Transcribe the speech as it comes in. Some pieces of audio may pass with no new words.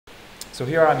So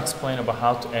here I'm explaining about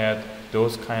how to add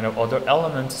those kind of other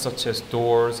elements such as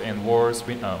doors and walls,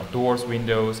 doors,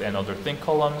 windows, and other thin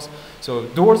columns. So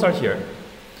doors are here.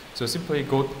 So simply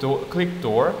click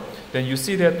door. Then you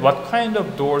see that what kind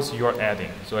of doors you are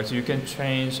adding. So actually you can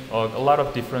change a lot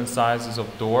of different sizes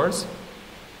of doors.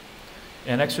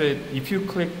 And actually if you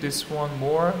click this one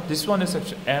more, this one is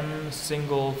actually M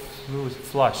single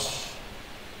flush.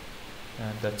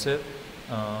 And that's it.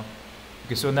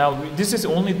 Okay, so now this is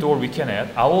the only door we can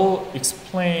add. I will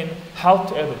explain how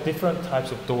to add different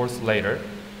types of doors later.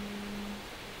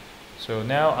 So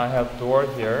now I have door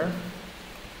here.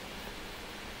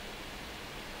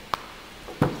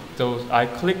 So I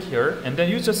click here, and then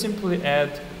you just simply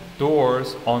add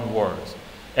doors on walls.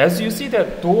 As you see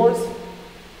that doors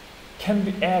can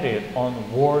be added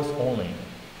on walls only.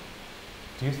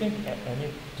 Can you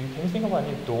think of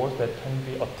any doors that can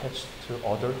be attached to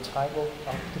other type of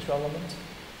architectural elements?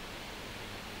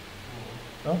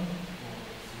 No?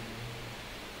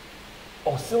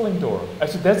 Oh, ceiling door.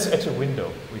 Actually, that's actually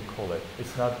window, we call it.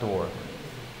 It's not door.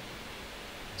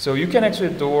 So you can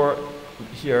actually door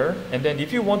here, and then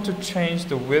if you want to change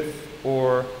the width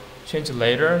or change it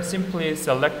later, simply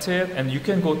select it, and you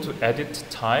can go to edit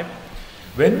type.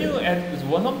 When you add,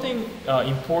 one thing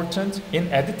important in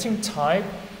editing type,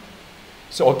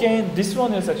 so again, this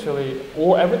one is actually,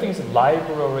 or everything is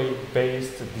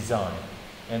library-based design.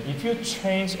 And if you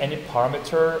change any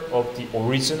parameter of the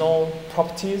original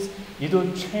properties, it will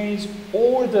change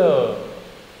all the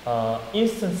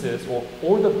instances or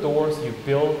all the doors you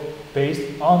build based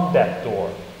on that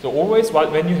door. So always,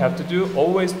 when you have to do,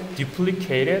 always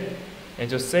duplicate it and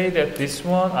just say that this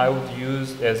one I would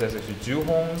use as actually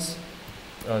Juhong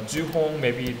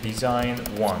maybe design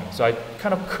 1. So I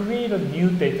kind of create a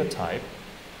new data type,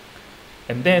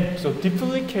 and then so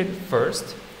duplicate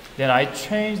first. Then I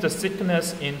change the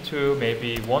thickness into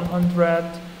maybe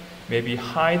 100, maybe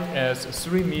height as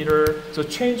 3 meters. So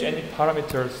change any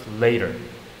parameters later.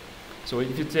 So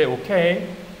if you say okay,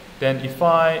 then if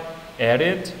I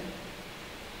edit,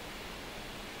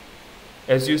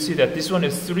 as you see that this one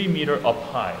is 3 meters up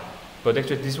high, but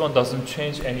actually this one doesn't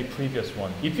change any previous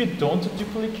one. If you don't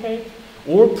duplicate,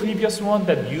 or previous one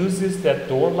that uses that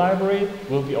door library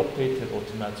will be updated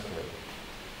automatically.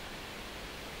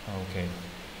 Okay.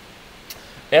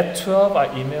 At 12, I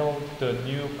emailed the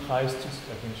new Kai to, I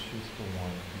think she's the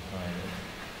one behind it.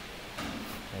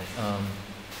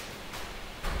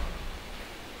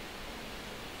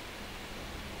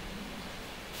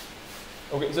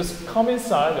 Okay. Okay, just come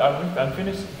inside. I'm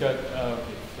finished.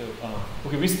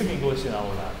 Okay, we speak English in our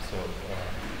lab. So,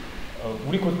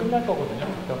 우리 곧 끝날 거거든요.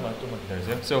 잠깐만 좀만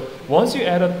기다리세요. So once you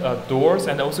add doors,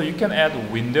 and also you can add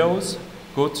windows.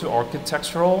 Go to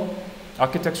architecture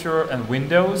and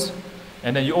windows,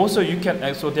 and then you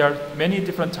can. So there are many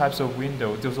different types of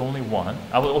windows. There's only one.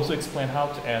 I will also explain how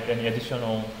to add any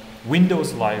additional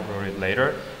Windows library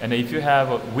later. And if you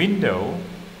have a window,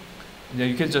 then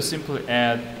you can just simply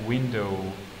add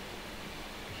window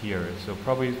here. So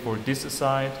probably for this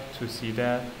side to see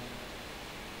that,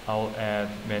 I'll add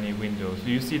many windows.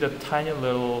 Do you see the tiny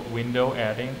little window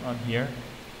adding on here?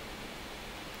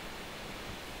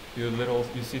 You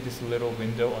see this little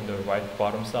window on the right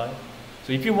bottom side?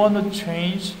 So if you want to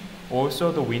change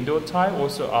also the window type,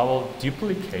 also I will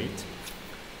duplicate.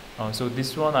 So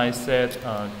this one I said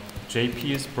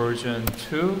JP's version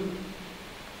 2.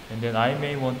 And then I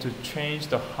may want to change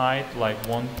the height like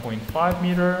 1.5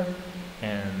 meter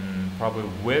and probably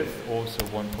width also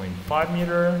 1.5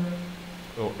 meter.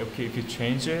 So okay, if you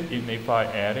change it, even if I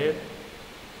add it,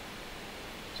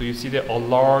 so you see that a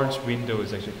large window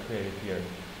is actually created here.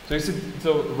 So you see,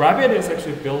 so Revit is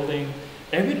actually building.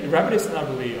 Revit is not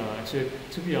really actually,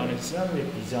 to be honest, it's not really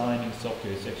designing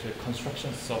software. It's actually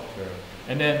construction software.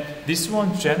 And then this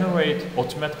one generates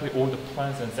automatically all the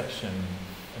plans and sections.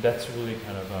 That's really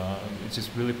kind of it's just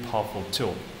really powerful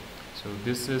tool. So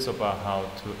this is about how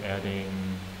to adding